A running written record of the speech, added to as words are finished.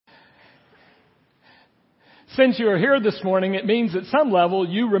Since you're here this morning, it means at some level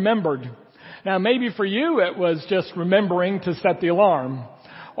you remembered. Now maybe for you it was just remembering to set the alarm.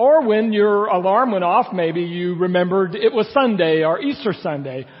 Or when your alarm went off, maybe you remembered it was Sunday or Easter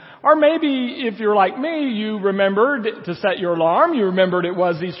Sunday. Or maybe if you're like me, you remembered to set your alarm, you remembered it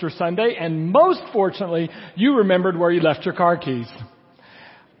was Easter Sunday, and most fortunately, you remembered where you left your car keys.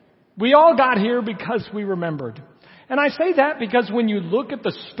 We all got here because we remembered. And I say that because when you look at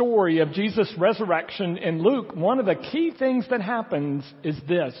the story of Jesus' resurrection in Luke, one of the key things that happens is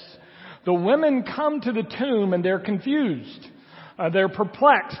this. The women come to the tomb and they're confused. They're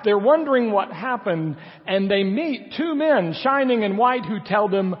perplexed. They're wondering what happened. And they meet two men shining in white who tell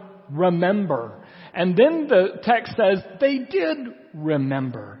them, remember. And then the text says they did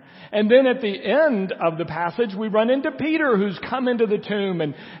remember. And then at the end of the passage, we run into Peter who's come into the tomb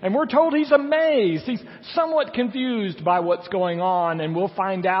and we're told he's amazed. He's somewhat confused by what's going on. And we'll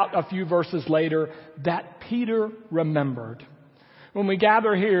find out a few verses later that Peter remembered. When we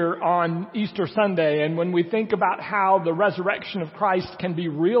gather here on Easter Sunday and when we think about how the resurrection of Christ can be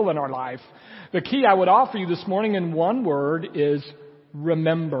real in our life, the key I would offer you this morning in one word is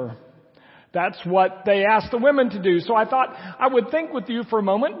remember. That's what they asked the women to do. So I thought I would think with you for a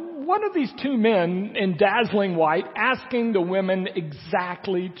moment, what are these two men in dazzling white asking the women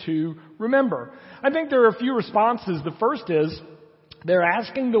exactly to remember? I think there are a few responses. The first is they're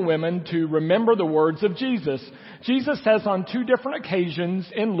asking the women to remember the words of Jesus. Jesus says on two different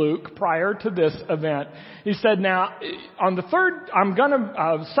occasions in Luke prior to this event, he said, now on the third, I'm going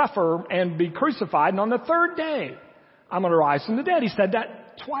to suffer and be crucified. And on the third day, I'm going to rise from the dead. He said that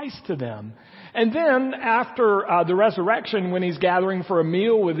twice to them. And then after the resurrection, when he's gathering for a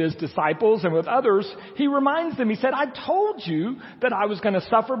meal with his disciples and with others, he reminds them, he said, I told you that I was going to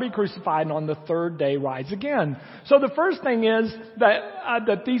suffer, be crucified, and on the third day rise again. So the first thing is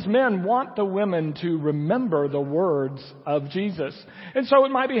that these men want the women to remember the words of Jesus. And so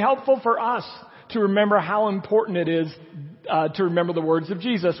it might be helpful for us to remember how important it is to remember the words of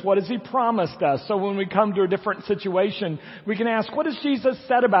Jesus. What has he promised us? So when we come to a different situation, we can ask, what has Jesus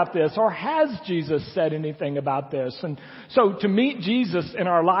said about this? Or has Jesus said anything about this? And so to meet Jesus in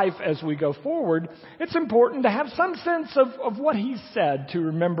our life as we go forward, it's important to have some sense of what he said, to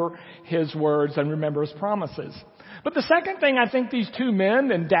remember his words and remember his promises. But the second thing I think these two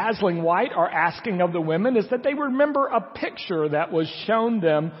men in dazzling white are asking of the women is that they remember a picture that was shown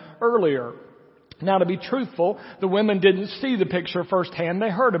them earlier. Now, to be truthful, the women didn't see the picture firsthand. They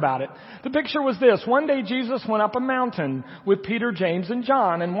heard about it. The picture was this. One day Jesus went up a mountain with Peter, James, and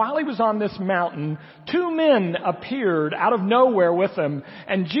John. And while he was on this mountain, two men appeared out of nowhere with him.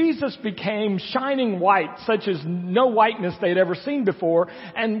 And Jesus became shining white, such as no whiteness they'd ever seen before.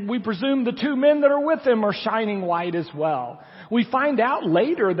 And we presume the two men that are with him are shining white as well. We find out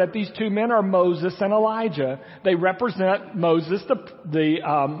later that these two men are Moses and Elijah. They represent Moses,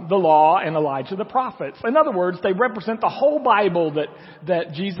 the law, and Elijah, the prophets. In other words, they represent the whole Bible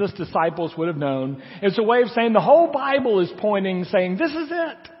that Jesus' disciples would have known. It's a way of saying the whole Bible is pointing, saying, this is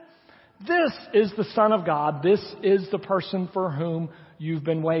it. This is the Son of God. This is the person for whom you've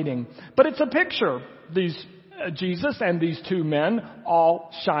been waiting. But it's a picture. Jesus and these two men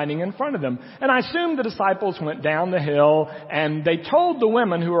all shining in front of them. And I assume the disciples went down the hill and they told the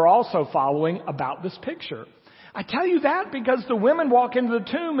women who are also following about this picture. I tell you that because the women walk into the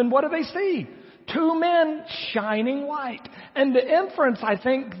tomb and what do they see? Two men shining white. And the inference I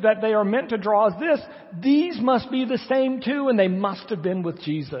think that they are meant to draw is this. These must be the same two and they must have been with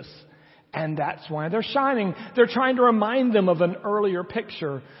Jesus. And that's why they're shining. They're trying to remind them of an earlier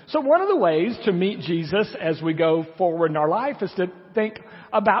picture. So one of the ways to meet Jesus as we go forward in our life is to think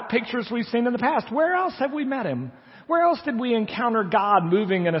about pictures we've seen in the past. Where else have we met him? Where else did we encounter God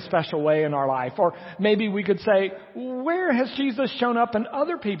moving in a special way in our life? Or maybe we could say, where has Jesus shown up in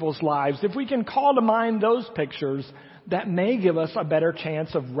other people's lives? If we can call to mind those pictures, that may give us a better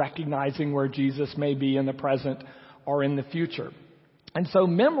chance of recognizing where Jesus may be in the present or in the future. And so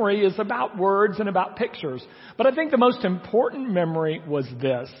memory is about words and about pictures. But I think the most important memory was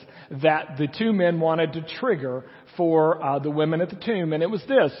this, that the two men wanted to trigger for the women at the tomb. And it was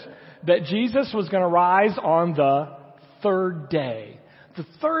this, that Jesus was going to rise on the third day. The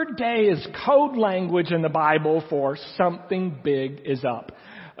third day is code language in the Bible for something big is up.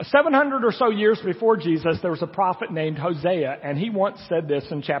 700 or so years before Jesus, there was a prophet named Hosea. And he once said this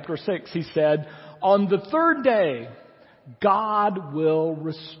in chapter 6. He said, on the third day, God will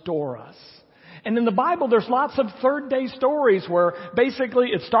restore us. And in the Bible, there's lots of third day stories where basically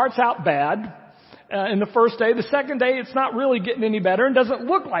it starts out bad in the first day. The second day, it's not really getting any better and doesn't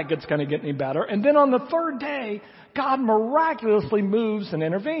look like it's going to get any better. And then on the third day, God miraculously moves and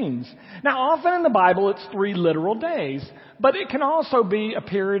intervenes. Now, often in the Bible, it's 3 literal days, but it can also be a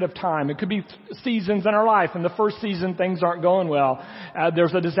period of time. It could be seasons in our life. In the first season, things aren't going well.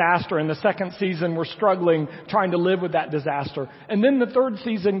 There's a disaster. In the second season, we're struggling, trying to live with that disaster. And then the third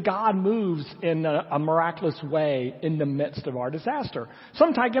season, God moves in a miraculous way in the midst of our disaster.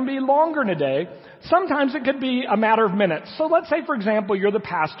 Sometimes it can be longer in a day. Sometimes it could be a matter of minutes. So let's say, for example, you're the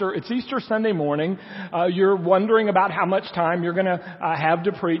pastor. It's Easter Sunday morning. You're wondering about how much time you're going to have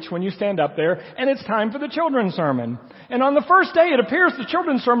to preach when you stand up there. And it's time for the children's sermon. And on the first day, it appears the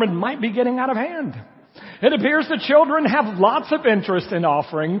children's sermon might be getting out of hand. It appears the children have lots of interest in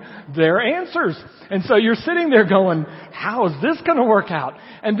offering their answers. And so you're sitting there going, how is this going to work out?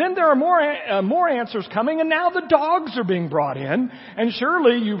 And then there are more answers coming, and now the dogs are being brought in. And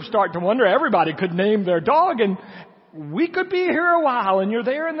surely you start to wonder, everybody could name their dog, and we could be here a while. And you're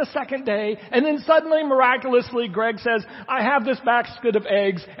there in the second day, and then suddenly, miraculously, Greg says, I have this basket of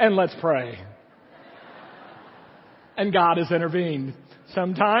eggs, and let's pray. And God has intervened.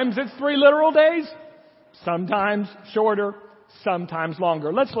 Sometimes it's 3 literal days. Sometimes shorter, sometimes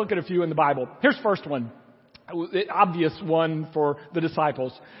longer. Let's look at a few in the Bible. Here's the first one. The obvious one for the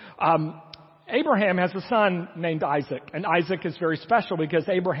disciples. Abraham has a son named Isaac. And Isaac is very special because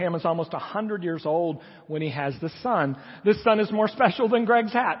Abraham is almost 100 years old when he has this son. This son is more special than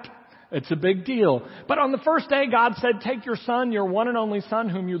Greg's hat. It's a big deal. But on the first day, God said, take your son, your one and only son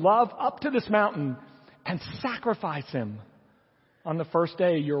whom you love, up to this mountain and sacrifice him. On the first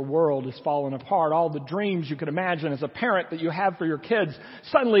day, your world is falling apart. All the dreams you could imagine as a parent that you have for your kids,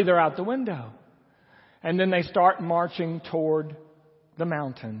 suddenly they're out the window. And then they start marching toward the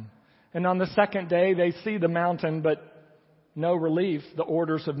mountain. And on the second day, they see the mountain, but no relief. The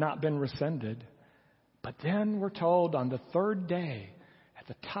orders have not been rescinded. But then we're told on the third day, at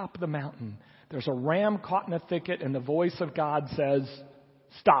the top of the mountain, there's a ram caught in a thicket, and the voice of God says,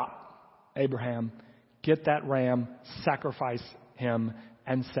 stop, Abraham, get that ram, sacrifice him,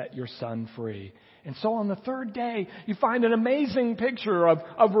 and set your son free. And so on the third day, you find an amazing picture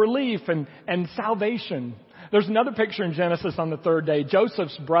of relief and salvation. There's another picture in Genesis on the third day.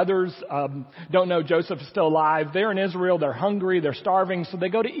 Joseph's brothers don't know Joseph is still alive. They're in Israel. They're hungry. They're starving. So they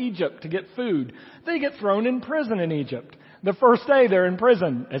go to Egypt to get food. They get thrown in prison in Egypt. The first day they're in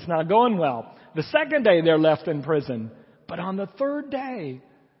prison. It's not going well. The second day they're left in prison. But on the third day,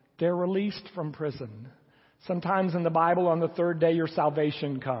 they're released from prison. Sometimes in the Bible, on the third day, your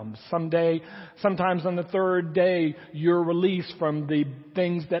salvation comes. Sometimes on the third day, your release from the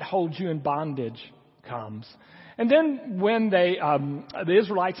things that hold you in bondage comes. And then when the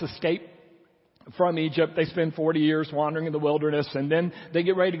Israelites escape from Egypt, they spend 40 years wandering in the wilderness, and then they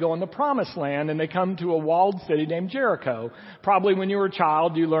get ready to go in the promised land, and they come to a walled city named Jericho. Probably when you were a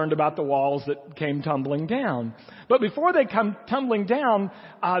child, you learned about the walls that came tumbling down. But before they come tumbling down,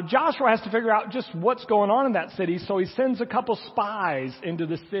 Joshua has to figure out just what's going on in that city, so he sends a couple spies into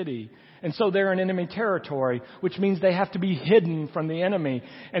the city. And so they're in enemy territory, which means they have to be hidden from the enemy.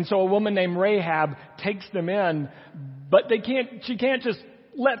 And so a woman named Rahab takes them in, but she can't just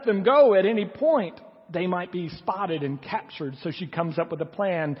let them go at any point. They might be spotted and captured. So she comes up with a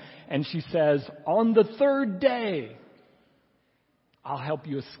plan, and she says, on the third day, I'll help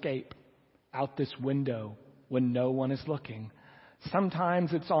you escape out this window when no one is looking.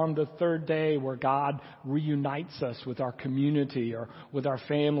 Sometimes it's on the third day where God reunites us with our community or with our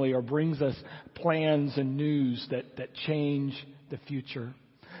family, or brings us plans and news that change the future.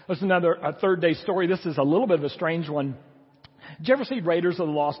 There's a third day story. This is a little bit of a strange one. Did you ever see Raiders of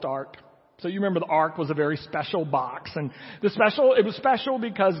the Lost Ark? So you remember the Ark was a very special box. And it was special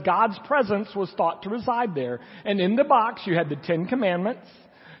because God's presence was thought to reside there. And in the box, you had the 10 Commandments.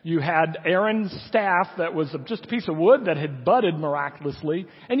 You had Aaron's staff that was just a piece of wood that had budded miraculously.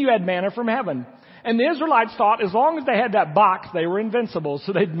 And you had manna from heaven. And the Israelites thought as long as they had that box, they were invincible.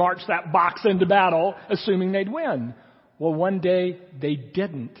 So they'd march that box into battle, assuming they'd win. Well, one day they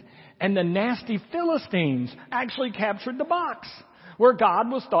didn't. And the nasty Philistines actually captured the box where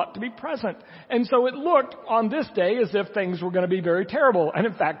God was thought to be present. And so it looked on this day as if things were going to be very terrible. And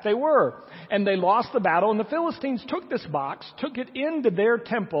in fact, they were. And they lost the battle. And the Philistines took this box, took it into their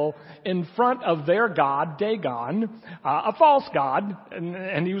temple in front of their god, Dagon, a false god.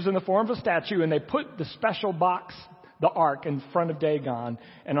 And he was in the form of a statue. And they put the special box, the ark, in front of Dagon.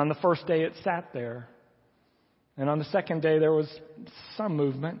 And on the first day, it sat there. And on the second day, there was some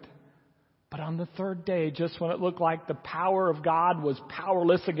movement. But on the third day, just when it looked like the power of God was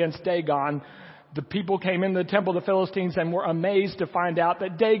powerless against Dagon, the people came into the temple of the Philistines and were amazed to find out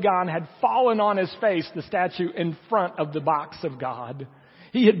that Dagon had fallen on his face, the statue, in front of the box of God.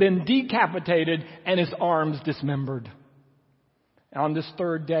 He had been decapitated and his arms dismembered. On this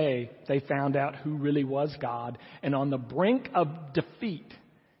third day, they found out who really was God. And on the brink of defeat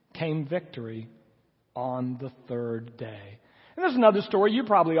came victory on the third day. And there's another story. You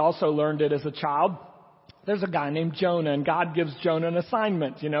probably also learned it as a child. There's a guy named Jonah, and God gives Jonah an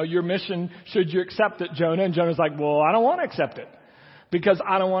assignment. Your mission, should you accept it, Jonah? And Jonah's like, well, I don't want to accept it because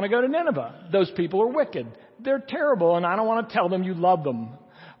I don't want to go to Nineveh. Those people are wicked. They're terrible, and I don't want to tell them you love them.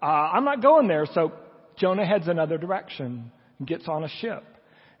 I'm not going there. So Jonah heads another direction and gets on a ship.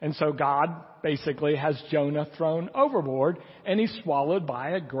 And so God basically has Jonah thrown overboard, and he's swallowed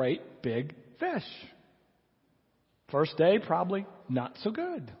by a great big fish. First day, probably not so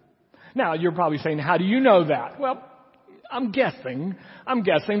good. Now, you're probably saying, how do you know that? Well, I'm guessing.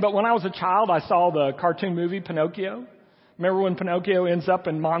 But when I was a child, I saw the cartoon movie Pinocchio. Remember when Pinocchio ends up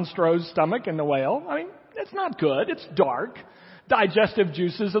in Monstro's stomach in the whale? I mean, it's not good. It's dark. Digestive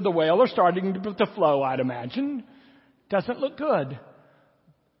juices of the whale are starting to flow, I'd imagine. Doesn't look good.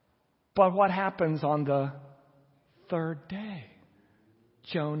 But what happens on the third day?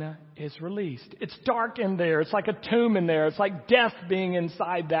 Jonah is released. It's dark in there. It's like a tomb in there. It's like death being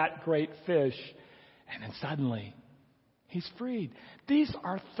inside that great fish. And then suddenly, he's freed. These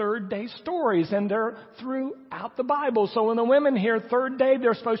are third day stories, and they're throughout the Bible. So when the women hear third day,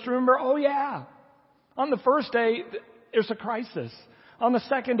 they're supposed to remember, oh yeah, on the first day, there's a crisis. On the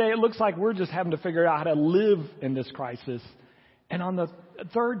second day, it looks like we're just having to figure out how to live in this crisis. And on the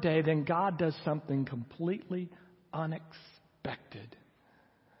third day, then God does something completely unexpected.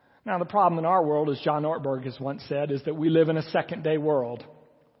 Now, the problem in our world, as John Ortberg has once said, is that we live in a second-day world.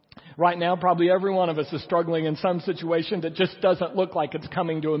 Right now, probably every one of us is struggling in some situation that just doesn't look like it's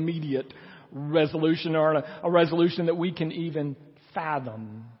coming to immediate resolution or a resolution that we can even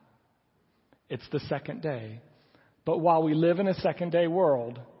fathom. It's the second day. But while we live in a second-day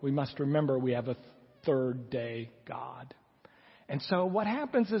world, we must remember we have a third-day God. And so what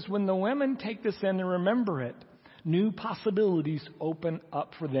happens is when the women take this in and remember it, new possibilities open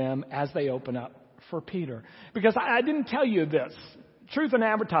up for them as they open up for Peter. Because I didn't tell you this. Truth in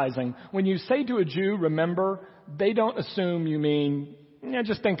advertising, when you say to a Jew, remember, they don't assume you mean,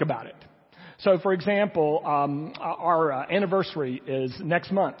 just think about it. So, for example, our anniversary is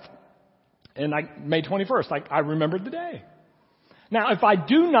next month. And May 21st, I remembered the day. Now, if I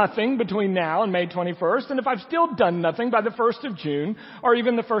do nothing between now and May 21st, and if I've still done nothing by the 1st of June or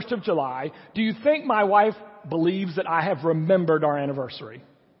even the 1st of July, do you think my wife believes that I have remembered our anniversary?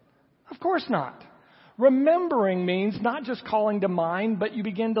 Of course not. Remembering means not just calling to mind, but you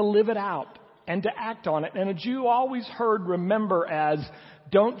begin to live it out and to act on it. And a Jew always heard remember as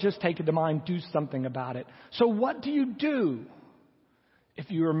don't just take it to mind, do something about it. So what do you do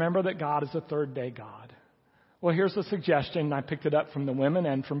if you remember that God is a third day God? Well, here's a suggestion. I picked it up from the women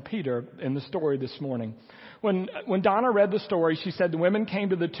and from Peter in the story this morning. When Donna read the story, she said the women came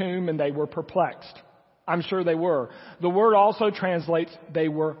to the tomb and they were perplexed. I'm sure they were. The word also translates they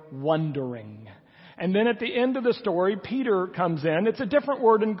were wondering. And then at the end of the story, Peter comes in. It's a different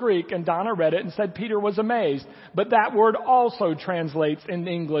word in Greek, and Donna read it and said Peter was amazed. But that word also translates in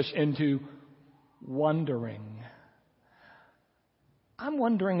English into wondering. I'm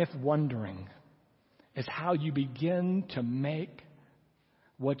wondering if wondering is how you begin to make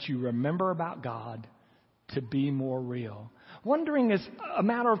what you remember about God to be more real. Wondering is a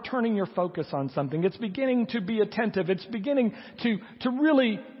matter of turning your focus on something. It's beginning to be attentive. It's beginning to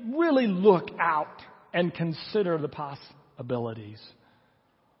really, really look out and consider the possibilities.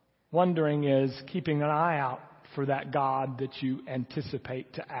 Wondering is keeping an eye out for that God that you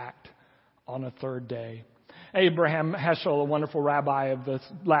anticipate to act on a third day. Abraham Heschel, a wonderful rabbi of the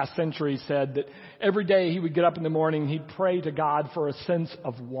last century, said that every day he would get up in the morning, he'd pray to God for a sense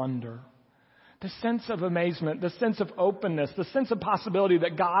of wonder. The sense of amazement, the sense of openness, the sense of possibility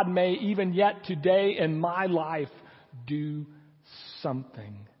that God may even yet today in my life do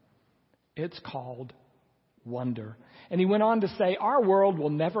something. It's called wonder. And he went on to say, our world will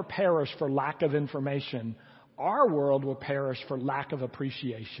never perish for lack of information. Our world will perish for lack of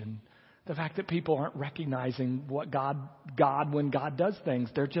appreciation. The fact that people aren't recognizing what God, when God does things,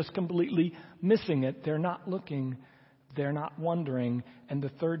 they're just completely missing it. They're not looking. They're not wondering. And the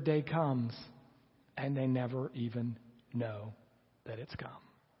third day comes, and they never even know that it's come.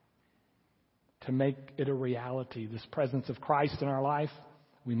 To make it a reality, this presence of Christ in our life,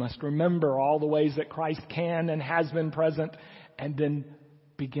 we must remember all the ways that Christ can and has been present, and then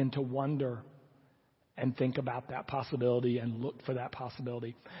begin to wonder and think about that possibility and look for that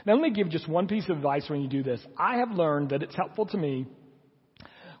possibility. Now, let me give just one piece of advice when you do this. I have learned that it's helpful to me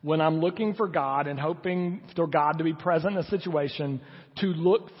when I'm looking for God and hoping for God to be present in a situation, to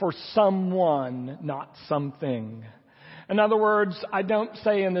look for someone, not something. In other words, I don't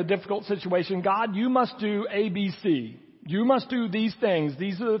say in a difficult situation, God, you must do A, B, C. You must do these things.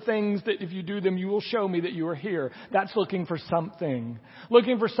 These are the things that if you do them, you will show me that you are here. That's looking for something.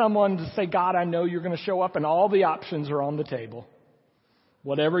 Looking for someone to say, God, I know you're going to show up and all the options are on the table.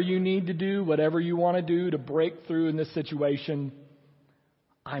 Whatever you need to do, whatever you want to do to break through in this situation,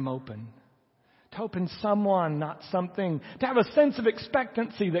 I'm open. To open someone, not something. To have a sense of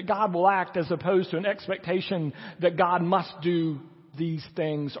expectancy that God will act as opposed to an expectation that God must do these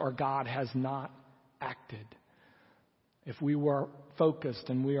things or God has not acted. If we were focused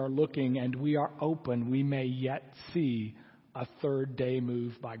and we are looking and we are open, we may yet see a third day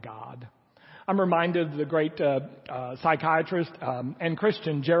move by God. I'm reminded of the great psychiatrist and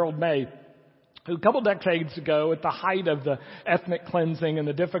Christian Gerald May, who a couple decades ago, at the height of the ethnic cleansing and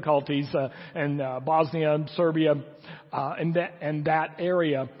the difficulties in Bosnia and Serbia and that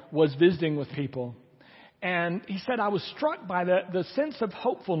area, was visiting with people. And he said, I was struck by the sense of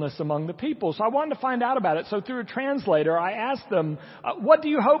hopefulness among the people. So I wanted to find out about it. So through a translator, I asked them, what do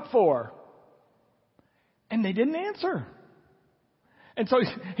you hope for? And they didn't answer. And so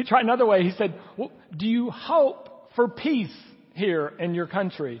he tried another way. He said, well, do you hope for peace here in your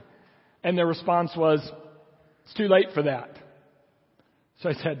country? And their response was, it's too late for that. So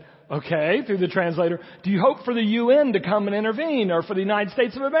I said, okay, through the translator, do you hope for the UN to come and intervene or for the United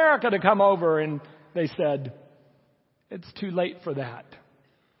States of America to come over? And they said, it's too late for that.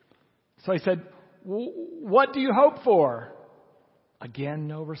 So I said, what do you hope for? Again,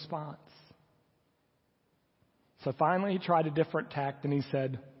 no response. So finally he tried a different tact and he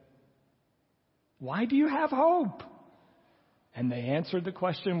said, why do you have hope? And they answered the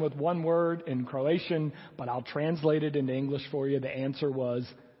question with one word in Croatian, but I'll translate it into English for you. The answer was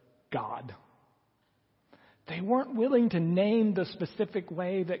God. They weren't willing to name the specific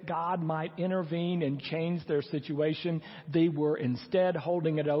way that God might intervene and change their situation. They were instead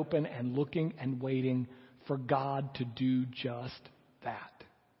holding it open and looking and waiting for God to do just that.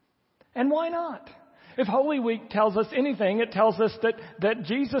 And why not? If Holy Week tells us anything, it tells us that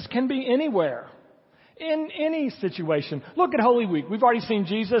Jesus can be anywhere, in any situation. Look at Holy Week. We've already seen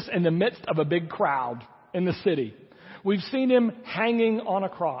Jesus in the midst of a big crowd in the city. We've seen him hanging on a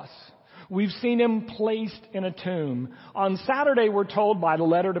cross. We've seen him placed in a tomb. On Saturday, we're told by the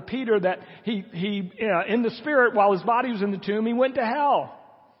letter to Peter that he in the spirit, while his body was in the tomb, he went to hell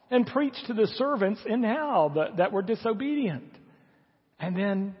and preached to the servants in hell that were disobedient. And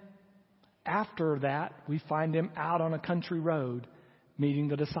then after that, we find him out on a country road meeting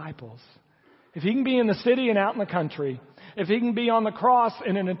the disciples. If he can be in the city and out in the country, if he can be on the cross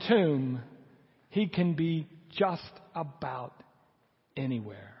and in a tomb, he can be just about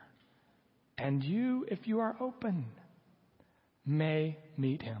anywhere. And you, if you are open, may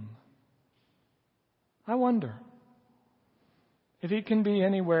meet him. I wonder if he can be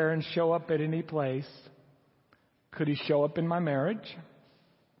anywhere and show up at any place. Could he show up in my marriage?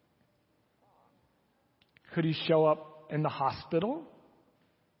 Could he show up in the hospital?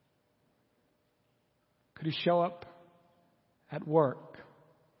 Could he show up at work?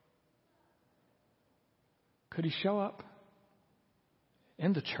 Could he show up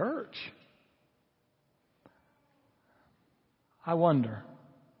in the church? I wonder.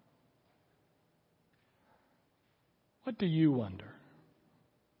 What do you wonder?